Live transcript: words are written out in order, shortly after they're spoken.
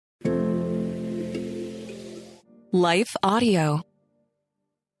Life Audio.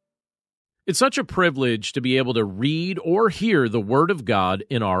 It's such a privilege to be able to read or hear the Word of God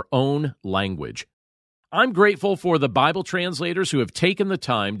in our own language. I'm grateful for the Bible translators who have taken the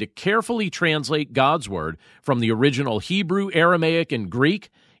time to carefully translate God's Word from the original Hebrew, Aramaic, and Greek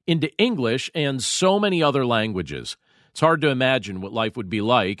into English and so many other languages. It's hard to imagine what life would be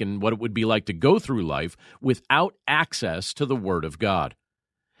like and what it would be like to go through life without access to the Word of God.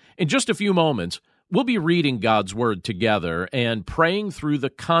 In just a few moments, we'll be reading God's Word together and praying through the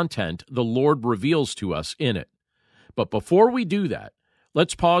content the Lord reveals to us in it. But before we do that,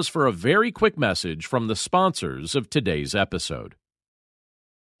 let's pause for a very quick message from the sponsors of today's episode.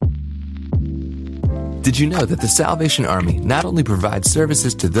 Did you know that the Salvation Army not only provides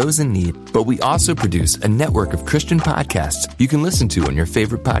services to those in need, but we also produce a network of Christian podcasts you can listen to on your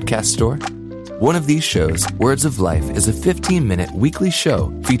favorite podcast store? One of these shows, Words of Life, is a 15-minute weekly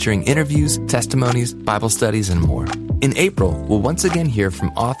show featuring interviews, testimonies, Bible studies, and more. In April, we'll once again hear from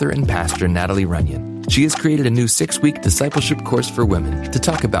author and pastor Natalie Runyon. She has created a new 6-week discipleship course for women to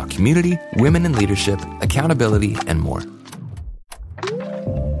talk about community, women in leadership, accountability, and more.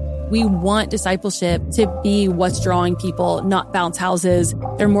 We want discipleship to be what's drawing people, not bounce houses.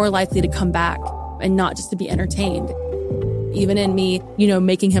 They're more likely to come back and not just to be entertained. Even in me,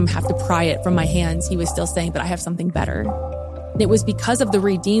 making him have to pry it from my hands, he was still saying, but I have something better. And it was because of the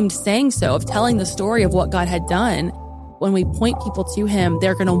redeemed saying so, of telling the story of what God had done. When we point people to him,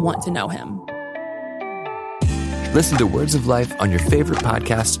 they're going to want to know him. Listen to Words of Life on your favorite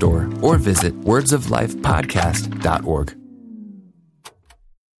podcast store or visit wordsoflifepodcast.org.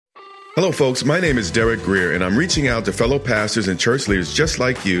 Hello, folks. My name is Derek Greer, and I'm reaching out to fellow pastors and church leaders just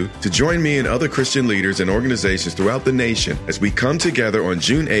like you to join me and other Christian leaders and organizations throughout the nation as we come together on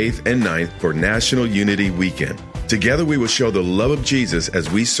June 8th and 9th for National Unity Weekend. Together, we will show the love of Jesus as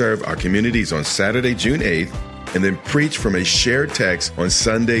we serve our communities on Saturday, June 8th, and then preach from a shared text on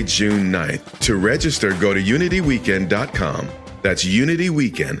Sunday, June 9th. To register, go to unityweekend.com. That's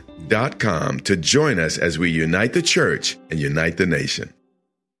unityweekend.com to join us as we unite the church and unite the nation.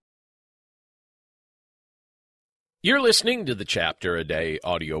 You're listening to the Chapter a Day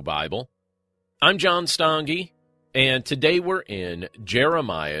audio Bible. I'm John Stange, and today we're in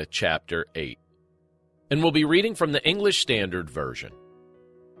Jeremiah chapter 8, and we'll be reading from the English Standard Version.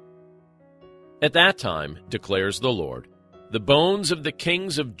 At that time, declares the Lord, the bones of the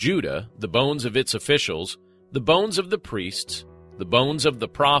kings of Judah, the bones of its officials, the bones of the priests, the bones of the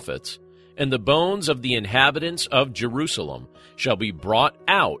prophets, and the bones of the inhabitants of Jerusalem shall be brought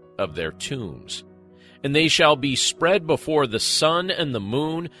out of their tombs. And they shall be spread before the sun and the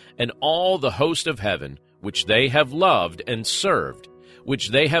moon and all the host of heaven, which they have loved and served, which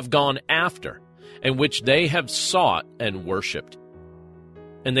they have gone after, and which they have sought and worshipped.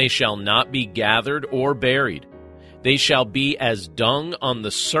 And they shall not be gathered or buried. They shall be as dung on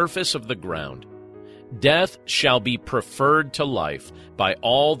the surface of the ground. Death shall be preferred to life by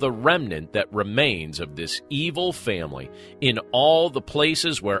all the remnant that remains of this evil family in all the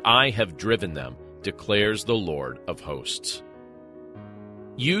places where I have driven them, declares the Lord of hosts.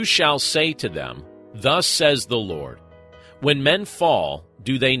 You shall say to them, thus says the Lord, when men fall,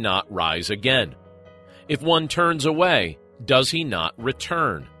 do they not rise again? If one turns away, does he not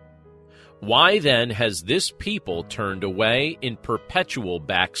return? Why then has this people turned away in perpetual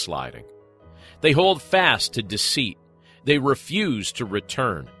backsliding? They hold fast to deceit. They refuse to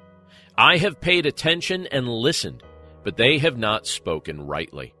return. I have paid attention and listened, but they have not spoken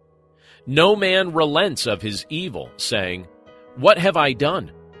rightly. No man relents of his evil, saying, what have I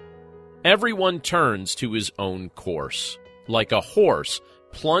done? Everyone turns to his own course, like a horse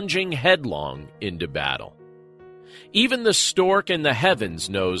plunging headlong into battle. Even the stork in the heavens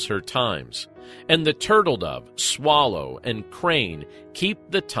knows her times, and the turtle-dove, swallow, and crane keep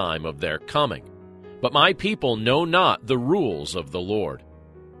the time of their coming. But my people know not the rules of the Lord.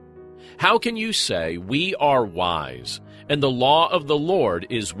 How can you say, we are wise, and the law of the Lord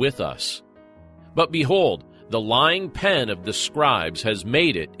is with us? But behold, the lying pen of the scribes has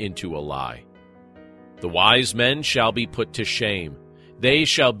made it into a lie. The wise men shall be put to shame. They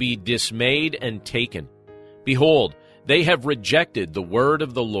shall be dismayed and taken. Behold, they have rejected the word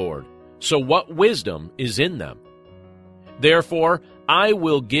of the Lord. So what wisdom is in them? Therefore, I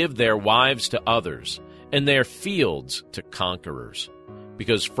will give their wives to others, and their fields to conquerors.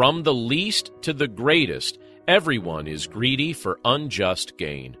 Because from the least to the greatest, everyone is greedy for unjust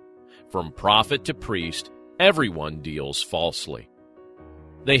gain. From prophet to priest, everyone deals falsely.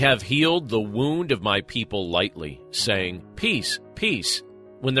 They have healed the wound of my people lightly, saying, peace, peace,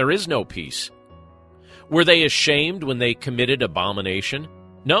 when there is no peace. Were they ashamed when they committed abomination?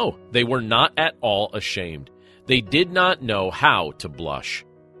 No, they were not at all ashamed. They did not know how to blush.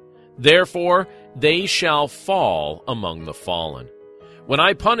 Therefore, they shall fall among the fallen. When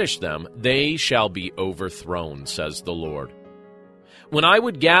I punish them, they shall be overthrown, says the Lord. When I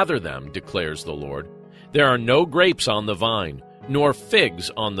would gather them, declares the Lord, there are no grapes on the vine, nor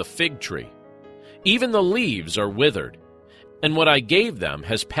figs on the fig tree. Even the leaves are withered, and what I gave them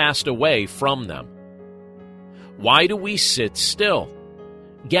has passed away from them. Why do we sit still?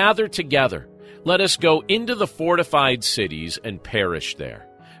 Gather together. Let us go into the fortified cities and perish there.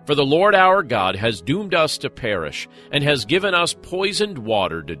 For the Lord our God has doomed us to perish, and has given us poisoned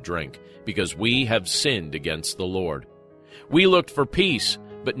water to drink, because we have sinned against the Lord. We looked for peace,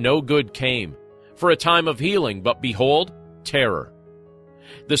 but no good came, for a time of healing, but behold, terror.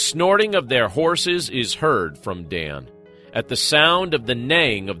 The snorting of their horses is heard from Dan. At the sound of the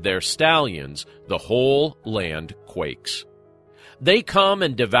neighing of their stallions, the whole land quakes. They come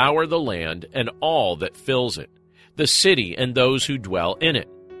and devour the land and all that fills it, the city and those who dwell in it.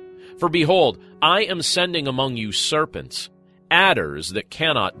 For behold, I am sending among you serpents, adders that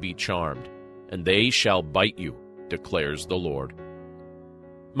cannot be charmed, and they shall bite you, declares the Lord.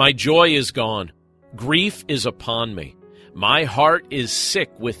 My joy is gone, grief is upon me, my heart is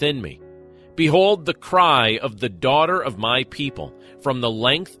sick within me. Behold the cry of the daughter of my people from the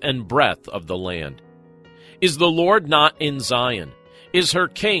length and breadth of the land. Is the Lord not in Zion? Is her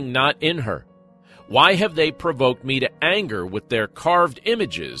king not in her? Why have they provoked me to anger with their carved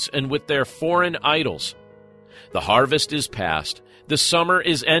images and with their foreign idols? The harvest is past, the summer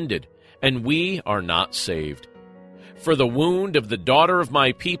is ended, and we are not saved. For the wound of the daughter of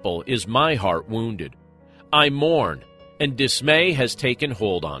my people is my heart wounded. I mourn, and dismay has taken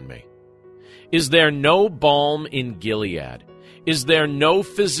hold on me. Is there no balm in Gilead? Is there no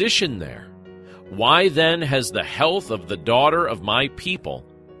physician there? Why then has the health of the daughter of my people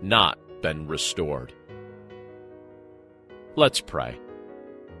not been restored? Let's pray.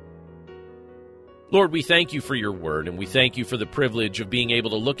 Lord, we thank you for your word, and we thank you for the privilege of being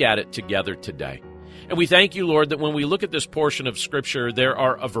able to look at it together today. And we thank you, Lord, that when we look at this portion of Scripture, there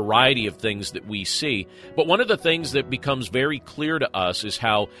are a variety of things that we see. But one of the things that becomes very clear to us is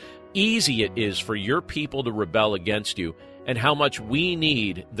how easy it is for your people to rebel against you, and how much we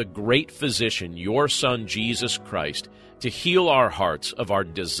need the great physician, your Son, Jesus Christ, to heal our hearts of our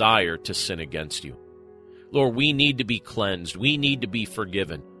desire to sin against you. Lord, we need to be cleansed. We need to be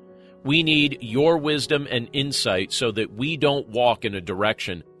forgiven. We need your wisdom and insight so that we don't walk in a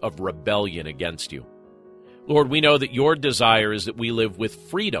direction of rebellion against you. Lord, we know that your desire is that we live with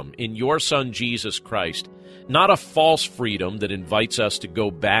freedom in your Son, Jesus Christ, not a false freedom that invites us to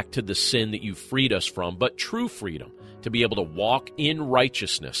go back to the sin that you freed us from, but true freedom to be able to walk in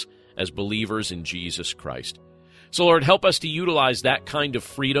righteousness as believers in Jesus Christ. So, Lord, help us to utilize that kind of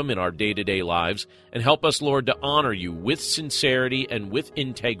freedom in our day-to-day lives, and help us, Lord, to honor you with sincerity and with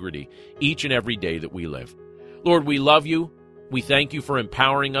integrity each and every day that we live. Lord, we love you. We thank you for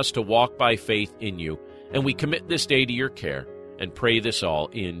empowering us to walk by faith in you, and we commit this day to your care and pray this all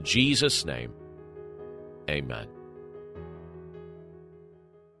in Jesus' name. Amen.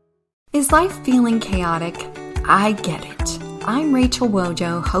 Is life feeling chaotic? I get it. I'm Rachel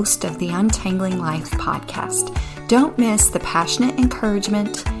Wojo, host of the Untangling Life podcast. Don't miss the passionate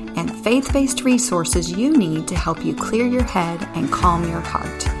encouragement and faith-based resources you need to help you clear your head and calm your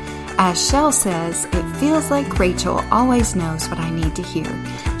heart. As Shell says, it feels like Rachel always knows what I need to hear.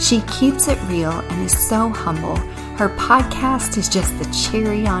 She keeps it real and is so humble. Her podcast is just the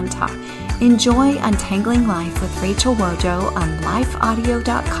cherry on top. Enjoy Untangling Life with Rachel Wojo on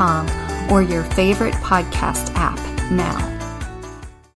lifeaudio.com or your favorite podcast app now.